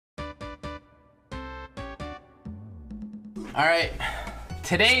All right.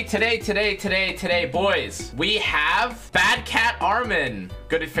 Today, boys, we have Bad Cat ARMIN.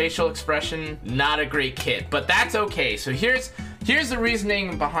 Good at facial expression, not a great kit, but that's okay. So here's the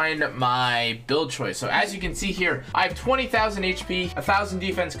reasoning behind my build choice. So as you can see here, I have 20,000 HP, 1,000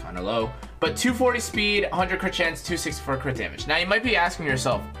 defense, kind of low, but 240 speed, 100 crit chance, 264 crit damage. Now you might be asking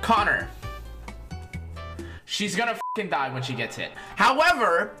yourself, Connor, she's gonna fucking die when she gets hit.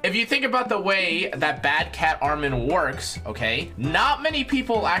 However, if you think about the way that Bad Cat ARMIN works, okay, not many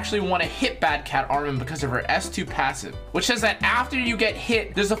people actually want to hit Bad Cat ARMIN because of her S2 passive, which says that after you get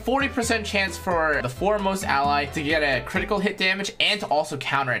hit, there's a 40% chance for the foremost ally to get a critical hit damage and to also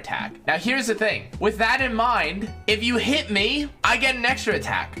counterattack. Now here's the thing, with that in mind, if you hit me, I get an extra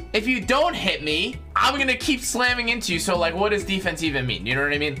attack. If you don't hit me, I'm gonna keep slamming into you. So like, what does defense even mean? You know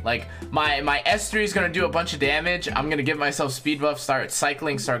what I mean? Like my S3 is gonna do a bunch of damage. I'm gonna give myself speed buff, start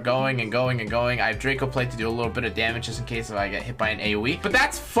cycling, start going and going and going. I have Draco Plate to do a little bit of damage just in case if I get hit by an AoE. But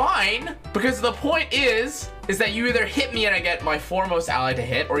that's fine, because the point is that you either hit me and I get my foremost ally to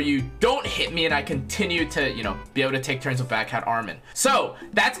hit, or you don't hit me and I continue to, you know, be able to take turns with Bad Cat ARMIN. So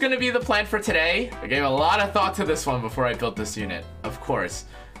that's gonna be the plan for today. I gave a lot of thought to this one before I built this unit, of course.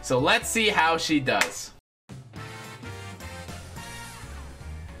 So let's see how she does.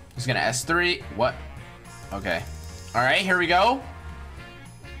 Just gonna S3. What? Okay. All right, here we go.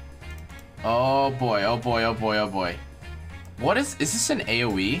 Oh boy, oh boy, oh boy, oh boy. What is this an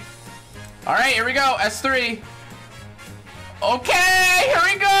AoE? All right, here we go, S3. Okay, here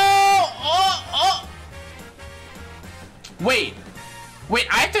we go. Oh. Wait,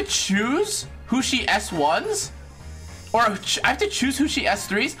 I have to choose who she S1s? Or I have to choose who she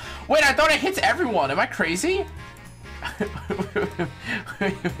S3s? Wait, I thought it hits everyone. Am I crazy?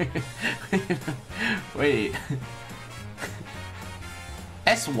 Wait.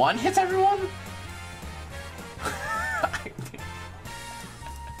 S1 hits everyone?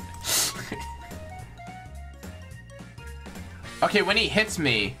 Okay, when he hits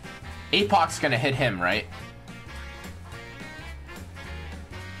me, Apoc's gonna hit him, right?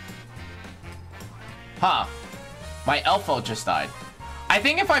 Huh. My elf ult just died. I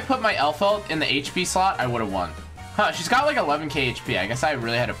think if I put my elf ult in the HP slot, I would have won. Huh, she's got like 11k HP. I guess I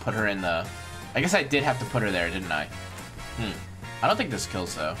really had to put her in the... I guess I did have to put her there, didn't I? I don't think this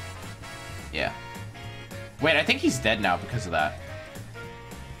kills though. Yeah. Wait, I think he's dead now because of that.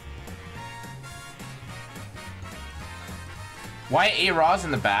 Why A-Raw's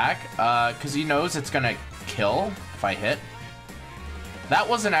in the back? Because he knows it's gonna kill if I hit. That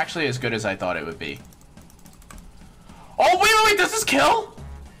wasn't actually as good as I thought it would be. Oh, wait, does this kill?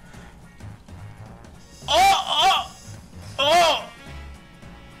 Oh!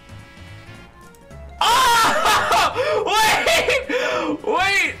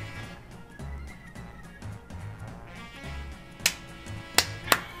 Wait!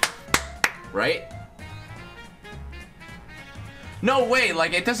 Right? No way,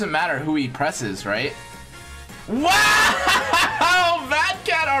 like it doesn't matter who he presses, right? Wow! Bad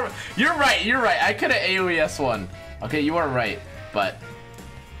Cat ARMIN. You're right. I could have AoE S1. Okay, you are right, but...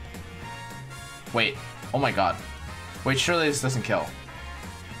 Wait, oh my god. Wait, surely this doesn't kill.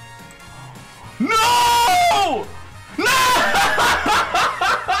 No! No.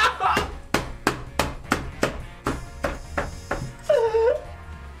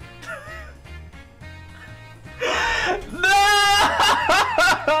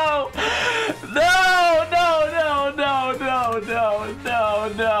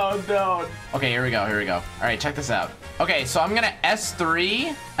 Okay, here we go. All right, check this out. Okay, so I'm gonna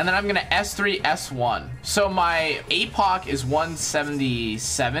S3, and then I'm gonna S3, S1. So my Apoc is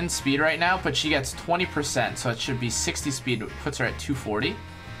 177 speed right now, but she gets 20%, so it should be 60 speed, puts her at 240.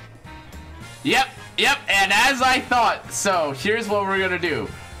 Yep, and as I thought. So here's what we're gonna do.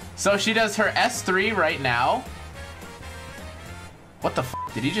 So she does her S3 right now. What the f?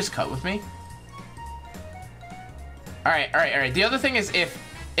 Did he just cut with me? All right. The other thing is if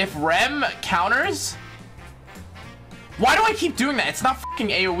Rem counters, why do I keep doing that? It's not fucking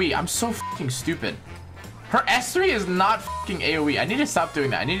AoE. I'm so fucking stupid. Her S3 is not fucking AoE. I need to stop doing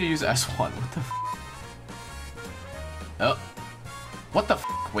that. I need to use S1. What the f? Oh. What the f?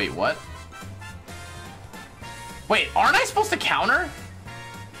 Wait, what? Wait, aren't I supposed to counter?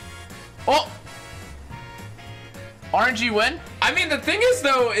 Oh. RNG win? I mean, the thing is,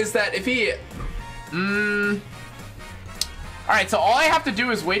 though, is that if he... Alright, so all I have to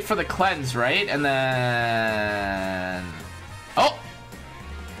do is wait for the cleanse, right? And then... Oh!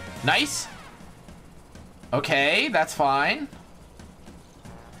 Nice. Okay, that's fine.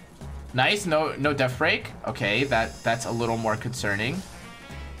 Nice, no death break. Okay, that's a little more concerning.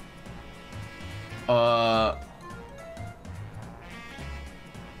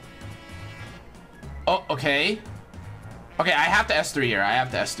 Oh, okay. Okay, I have to S3 here. I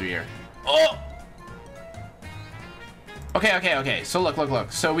have to S3 here. Oh! Okay, okay, okay. So look, look,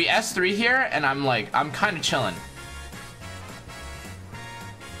 look. So we S3 here, and I'm like, I'm kind of chilling.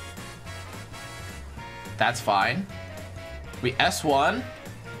 That's fine. We S1.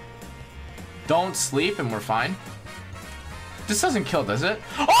 Don't sleep, and we're fine. This doesn't kill, does it?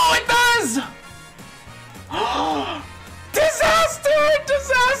 Oh, it does! Disaster!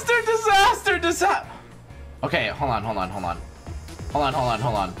 Disaster! Disaster! Disaster! Okay, hold on, hold on, hold on. Hold on, hold on,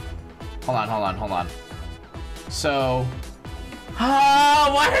 hold on. Hold on, hold on, hold on. So...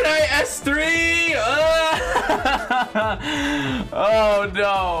 why did I S3? Oh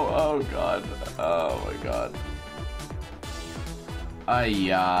no! Oh god! Oh my god!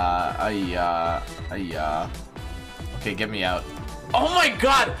 Okay, get me out. Oh my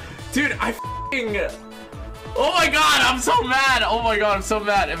god! Dude, I f***ing... Oh my god, I'm so mad! Oh my god, I'm so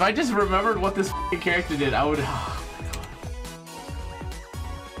mad. If I just remembered what this f***ing character did, I would... Oh my god.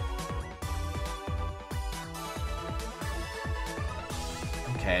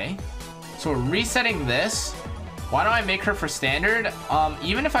 Okay. So we're resetting this. Why don't I make her for standard?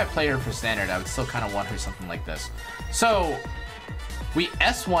 Even if I play her for standard, I would still kind of want her something like this. So, we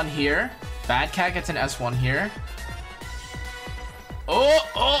S1 here. Bad Cat gets an S1 here. Oh,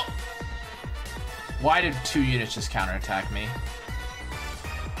 oh! Why did 2 units just counterattack me?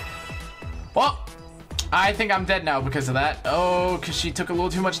 Well, I think I'm dead now because of that. Oh, because she took a little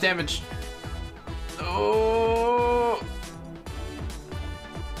too much damage. Oh.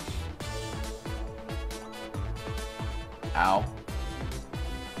 Ow.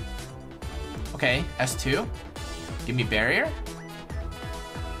 Okay, S2. Give me barrier.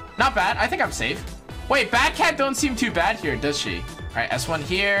 Not bad. I think I'm safe. Wait, Bad Cat don't seem too bad here, does she? All right, S1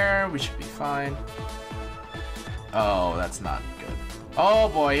 here. We should be fine. Oh, that's not good. Oh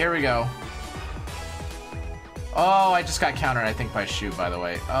boy, here we go. Oh, I just got countered, I think, by Shu, by the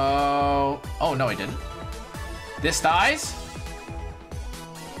way. Oh, no, I didn't. This dies.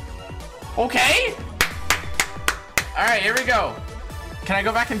 Okay. All right, here we go. Can I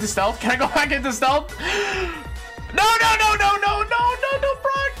go back into stealth? Can I go back into stealth? No, no, no, no, no, no, no, no,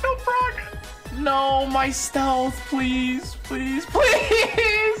 proc, no, proc. No, my stealth, please, please,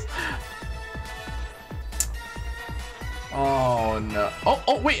 please. Oh, no. Oh,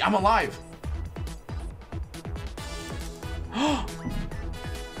 oh, wait, I'm alive. Oh.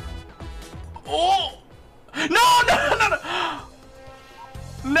 No, no, no, no.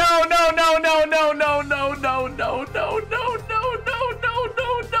 No, no, no, no, no, no, no, no, no, no, no, no, no, no, no,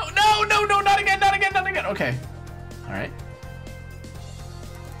 no, no, no, no, not again, not again, not again. Okay. All right.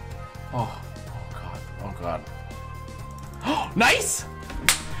 Oh, oh god, oh god. Oh, nice.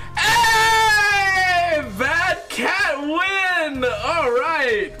 Hey, Bad Cat win. All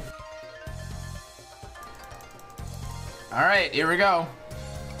right. All right, here we go.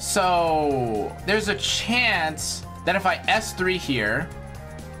 So there's a chance that if I S3 here.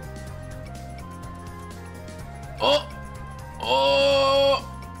 Oh, oh,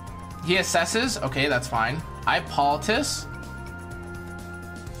 he assesses. Okay, that's fine. I Politis.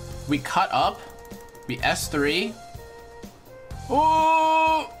 We cut up. We S3.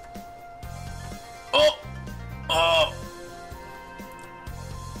 Oh, oh, oh.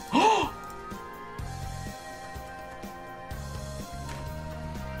 Oh.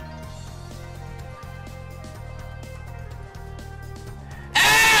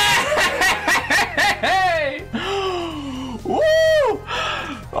 Hey! Woo!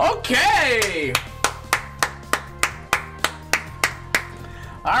 Okay.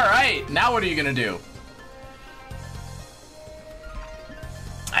 All right. Now what are you gonna do?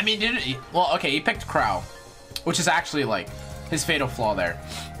 I mean, well, okay, he picked Crow, which is actually like his fatal flaw there.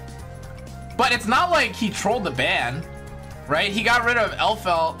 But it's not like he trolled the ban, right? He got rid of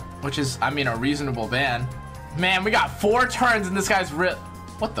Elfelt, which is, I mean, a reasonable ban. Man, we got 4 turns and this guy's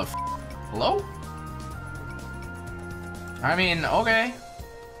what the f? Hello? I mean, okay.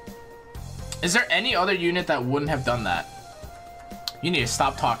 Is there any other unit that wouldn't have done that? You need to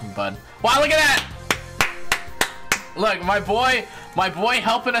stop talking, bud. Wow, look at that! Look, my boy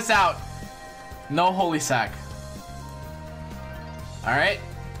helping us out. No holy sack. All right.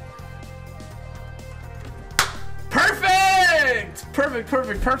 Perfect! Perfect,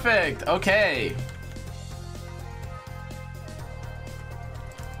 perfect, perfect. Okay.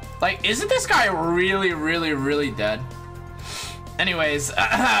 Like, isn't this guy really, really, really dead? Anyways,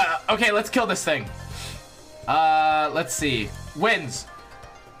 okay, let's kill this thing. Let's see. Wins.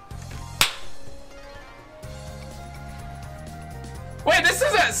 Wait, this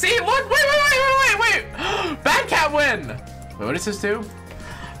is it. See, look, wait. Bad Cat win. Wait, what does this do?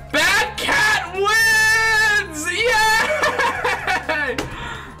 Bad cat wins! Yay!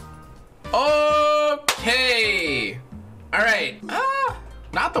 Okay. All right.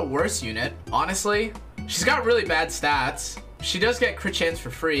 Not the worst unit, honestly. She's got really bad stats. She does get crit chance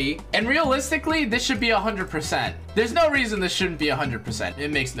for free. And realistically, this should be 100%. There's no reason this shouldn't be 100%. It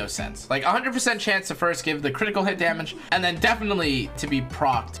makes no sense. Like 100% chance to first give the critical hit damage, and then definitely to be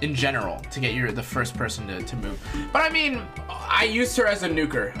procced in general to get the first person to move. But I mean, I used her as a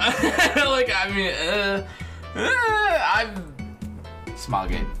nuker. Like, I mean, I'm...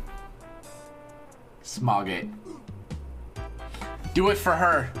 Smallgate. Smallgate. Do it for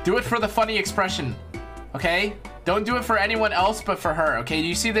her. Do it for the funny expression. Okay? Don't do it for anyone else but for her, okay?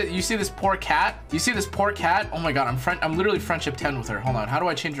 You see this poor cat? You see this poor cat? Oh my god, I'm literally friendship 10 with her. Hold on, how do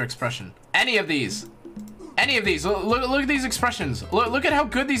I change her expression? Any of these. Any of these. Look at these expressions. Look at how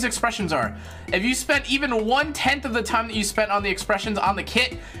good these expressions are. If you spent even 1/10 of the time that you spent on the expressions on the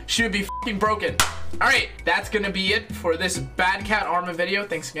kit, she would be fucking broken. All right, that's gonna be it for this Bad Cat Armin video.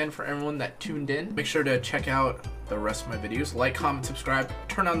 Thanks again for everyone that tuned in. Make sure to check out the rest of my videos. Like, comment, subscribe,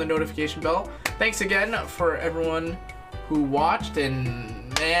 turn on the notification bell. Thanks again for everyone who watched,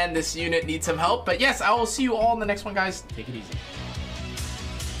 and man, this unit needs some help. But yes, I will see you all in the next one, guys. Take it easy.